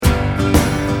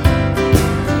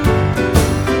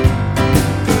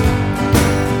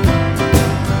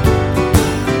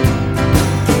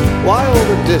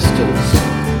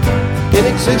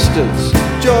Sisters,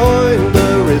 join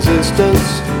the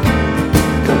resistance.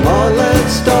 Come on,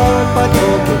 let's start by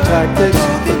talking tactics.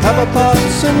 Let's have a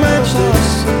pass and match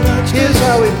this. Here's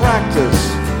how we practice.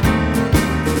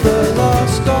 The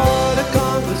lost art of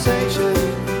conversation.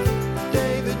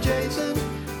 David Jason.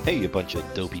 Hey, you bunch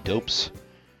of dopey dopes.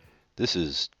 This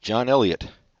is John Elliott.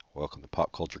 Welcome to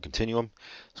Pop Culture Continuum.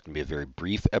 It's going to be a very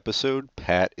brief episode.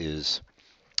 Pat is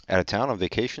out of town on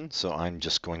vacation, so I'm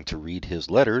just going to read his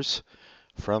letters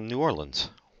from New Orleans,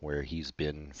 where he's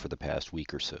been for the past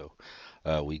week or so.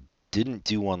 We didn't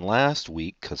do one last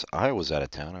week because I was out of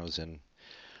town. I was in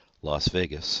Las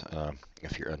Vegas.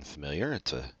 If you're unfamiliar,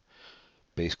 it's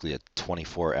basically a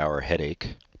 24-hour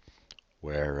headache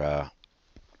where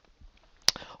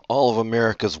all of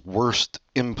America's worst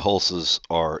impulses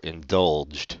are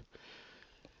indulged.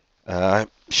 I'm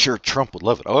sure Trump would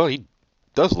love it. Oh, he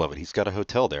does love it. He's got a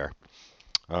hotel there.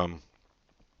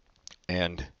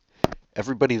 And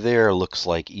everybody there looks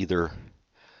like either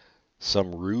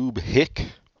some Rube Hick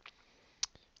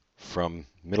from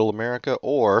Middle America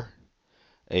or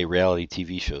a reality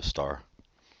TV show star.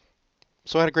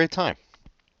 So I had a great time.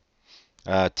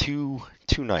 Two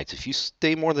nights. If you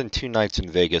stay more than 2 nights in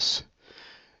Vegas,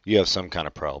 you have some kind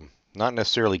of problem. Not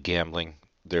necessarily gambling.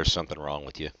 There's something wrong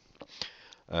with you.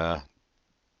 That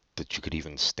you could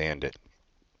even stand it.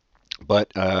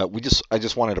 But I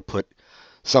just wanted to put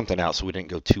something out so we didn't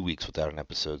go 2 weeks without an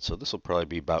episode. So this will probably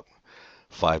be about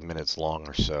 5 minutes long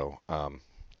or so. And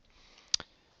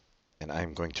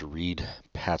I'm going to read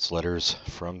Pat's letters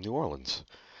from New Orleans.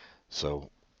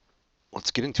 So let's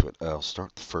get into it. I'll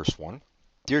start the first one.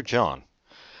 Dear John,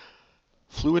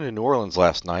 flew into New Orleans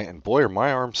last night, and boy are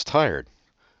my arms tired,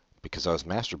 because I was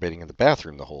masturbating in the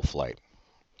bathroom the whole flight.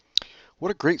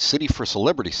 What a great city for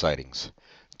celebrity sightings.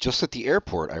 Just at the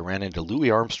airport, I ran into Louis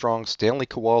Armstrong, Stanley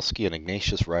Kowalski, and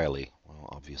Ignatius Reilly. Well,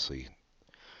 obviously,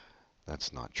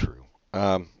 that's not true. 2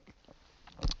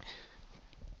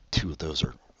 of those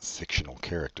are fictional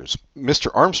characters.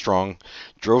 Mr. Armstrong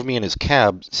drove me in his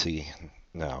cab,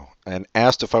 and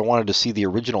asked if I wanted to see the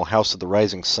original House of the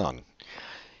Rising Sun.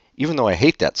 Even though I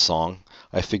hate that song,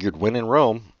 I figured when in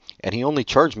Rome, and he only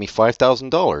charged me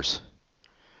 $5,000.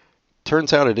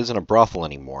 Turns out it isn't a brothel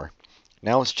anymore.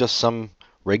 Now it's just some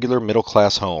regular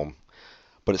middle-class home,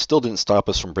 but it still didn't stop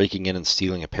us from breaking in and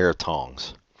stealing a pair of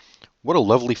tongs. What a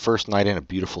lovely first night in a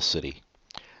beautiful city.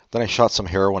 Then I shot some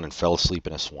heroin and fell asleep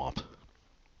in a swamp.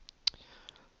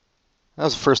 That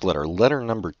was the first letter. Letter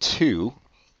number 2.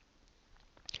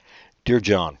 Dear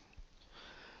John,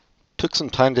 took some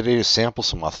time today to sample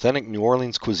some authentic New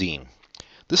Orleans cuisine.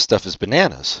 This stuff is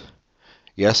bananas.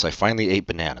 Yes, I finally ate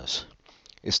bananas.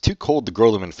 It's too cold to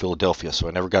grow them in Philadelphia, so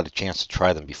I never got a chance to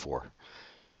try them before.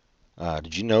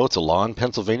 Did you know it's a law in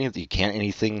Pennsylvania that you can't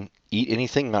eat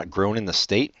anything not grown in the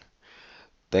state?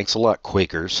 Thanks a lot,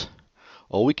 Quakers.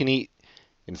 All we can eat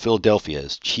in Philadelphia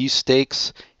is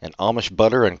cheesesteaks and Amish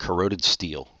butter and corroded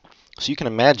steel. So you can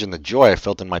imagine the joy I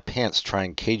felt in my pants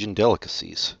trying Cajun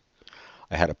delicacies.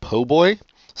 I had a po' boy,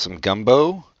 some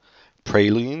gumbo,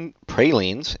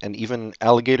 pralines, and even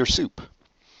alligator soup.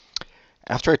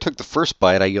 After I took the first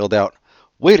bite, I yelled out,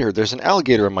 "Waiter, there's an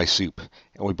alligator in my soup,"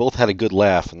 and we both had a good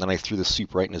laugh, and then I threw the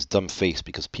soup right in his dumb face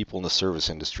because people in the service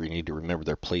industry need to remember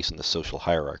their place in the social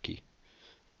hierarchy.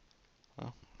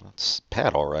 Well, that's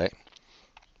Pat, all right.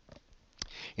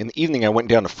 In the evening, I went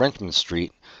down to Frenchman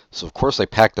Street, so of course I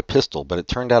packed a pistol, but it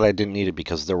turned out I didn't need it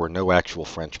because there were no actual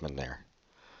Frenchmen there.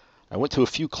 I went to a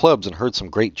few clubs and heard some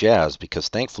great jazz because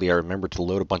thankfully I remembered to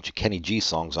load a bunch of Kenny G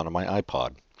songs onto my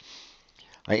iPod.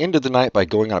 I ended the night by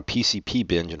going on a PCP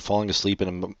binge and falling asleep in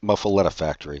a muffaletta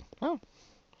factory. Well,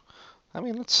 I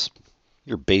mean, that's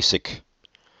your basic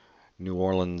New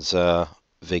Orleans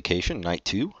vacation, night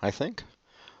 2, I think.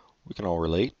 We can all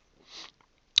relate.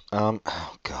 Oh,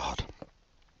 God.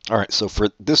 All right, so for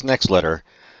this next letter,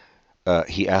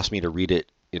 he asked me to read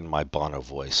it in my Bono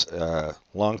voice.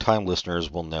 Long-time listeners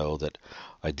will know that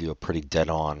I do a pretty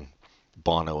dead-on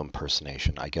Bono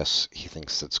impersonation. I guess he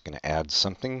thinks that's going to add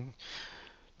something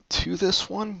to this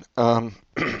one.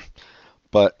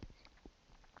 But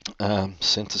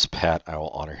since it's Pat, I will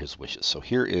honor his wishes. So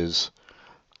here is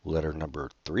letter number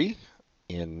 3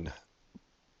 in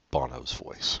Bono's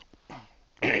voice.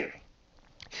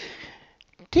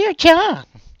 Dear John,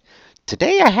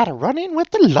 today I had a run-in with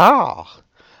the law.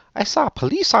 I saw a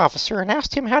police officer and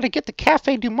asked him how to get to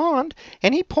Café du Monde,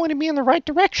 and he pointed me in the right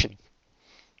direction.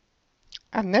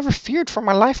 I've never feared for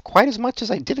my life quite as much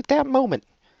as I did at that moment.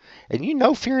 And you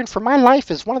know fearing for my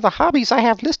life is one of the hobbies I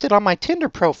have listed on my Tinder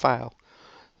profile.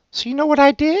 So you know what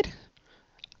I did?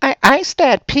 I iced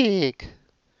that pig.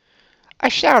 I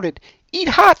shouted, "Eat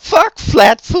hot fuck,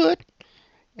 Flatfoot!"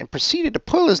 and proceeded to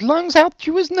pull his lungs out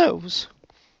through his nose.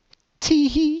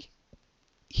 Tee-hee.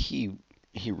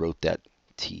 He wrote that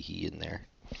tee-hee in there.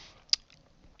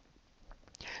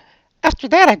 After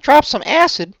that, I dropped some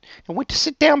acid and went to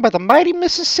sit down by the mighty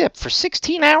Mississippi for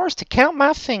 16 hours to count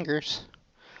my fingers.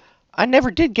 I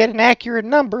never did get an accurate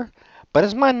number, but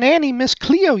as my nanny, Miss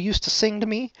Cleo, used to sing to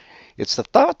me, it's the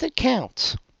thought that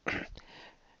counts.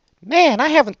 Man, I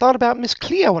haven't thought about Miss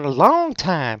Cleo in a long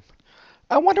time.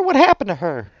 I wonder what happened to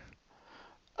her.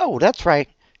 Oh, that's right.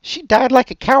 She died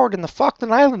like a coward in the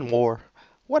Falkland Island War.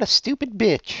 What a stupid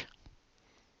bitch.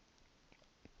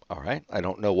 All right. I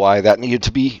don't know why that needed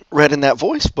to be read in that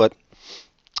voice, but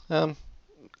I'm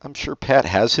sure Pat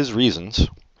has his reasons.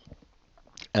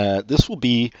 This will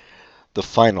be the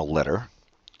final letter.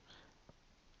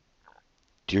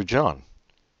 Dear John,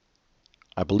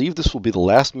 I believe this will be the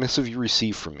last missive you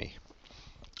receive from me.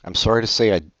 I'm sorry to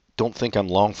say I don't think I'm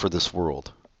long for this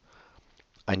world.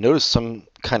 I noticed some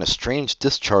kind of strange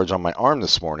discharge on my arm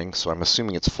this morning, so I'm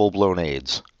assuming it's full-blown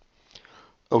AIDS.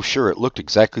 Oh, sure, it looked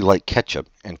exactly like ketchup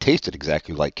and tasted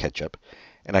exactly like ketchup,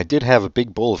 and I did have a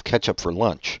big bowl of ketchup for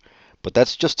lunch, but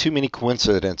that's just too many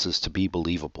coincidences to be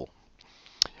believable.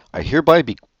 I hereby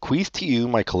bequeath to you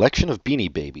my collection of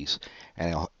Beanie Babies,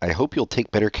 and I hope you'll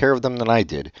take better care of them than I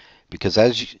did, because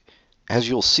as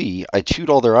you'll see, I chewed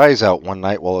all their eyes out one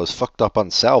night while I was fucked up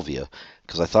on salvia,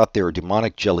 because I thought they were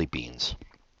demonic jelly beans.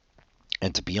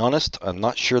 And to be honest, I'm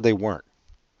not sure they weren't.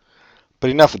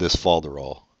 But enough of this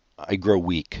falderall. I grow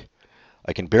weak.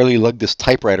 I can barely lug this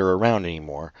typewriter around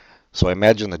anymore, so I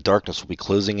imagine the darkness will be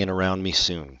closing in around me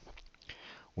soon.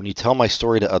 When you tell my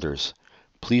story to others,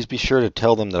 please be sure to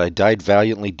tell them that I died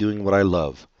valiantly doing what I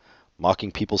love,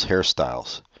 mocking people's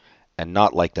hairstyles, and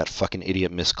not like that fucking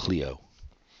idiot Miss Cleo.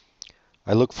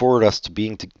 I look forward to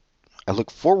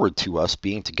us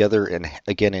being together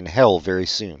again in hell very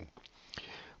soon.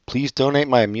 Please donate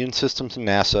my immune system to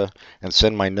NASA and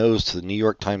send my nose to the New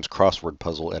York Times crossword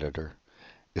puzzle editor.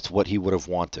 It's what he would have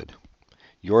wanted.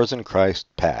 Yours in Christ,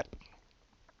 Pat.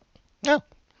 Oh,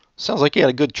 sounds like he had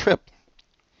a good trip.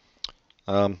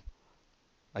 I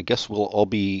guess we'll all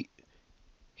be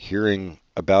hearing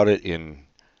about it in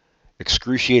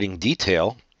excruciating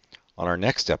detail on our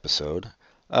next episode.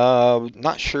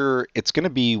 Not sure. It's going to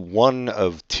be one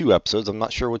of two episodes. I'm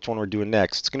not sure which one we're doing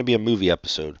next. It's going to be a movie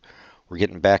episode. We're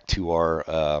getting back to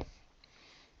our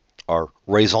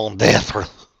raison d'etre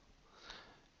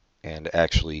and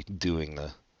actually doing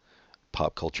the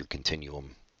pop culture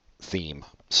continuum theme.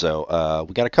 So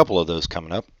we got a couple of those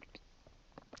coming up.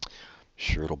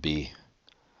 Sure, it'll be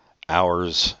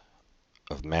hours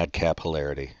of madcap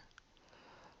hilarity.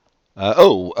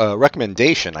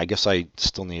 Recommendation. I guess I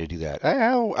still need to do that.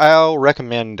 I'll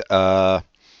recommend John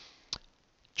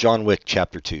Wick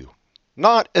Chapter 2.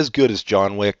 Not as good as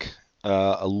John Wick.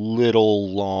 A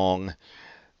little long.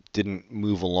 Didn't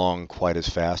move along quite as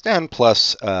fast. And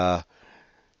plus, the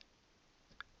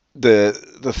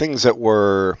things that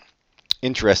were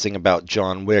interesting about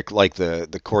John Wick, like the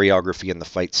choreography and the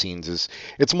fight scenes, is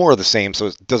it's more of the same, so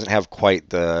it doesn't have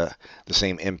quite the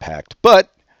same impact.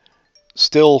 But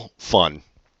still fun.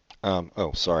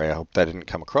 Sorry, I hope that didn't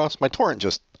come across. My torrent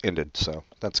just ended, so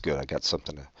that's good. I got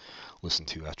something to listen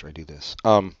to after I do this.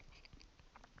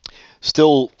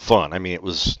 Still fun. I mean,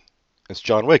 it's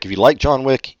John Wick. If you like John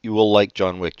Wick, you will like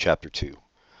John Wick Chapter 2.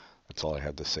 That's all I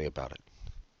have to say about it.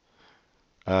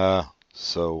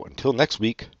 So until next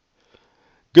week,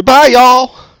 goodbye,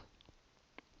 y'all!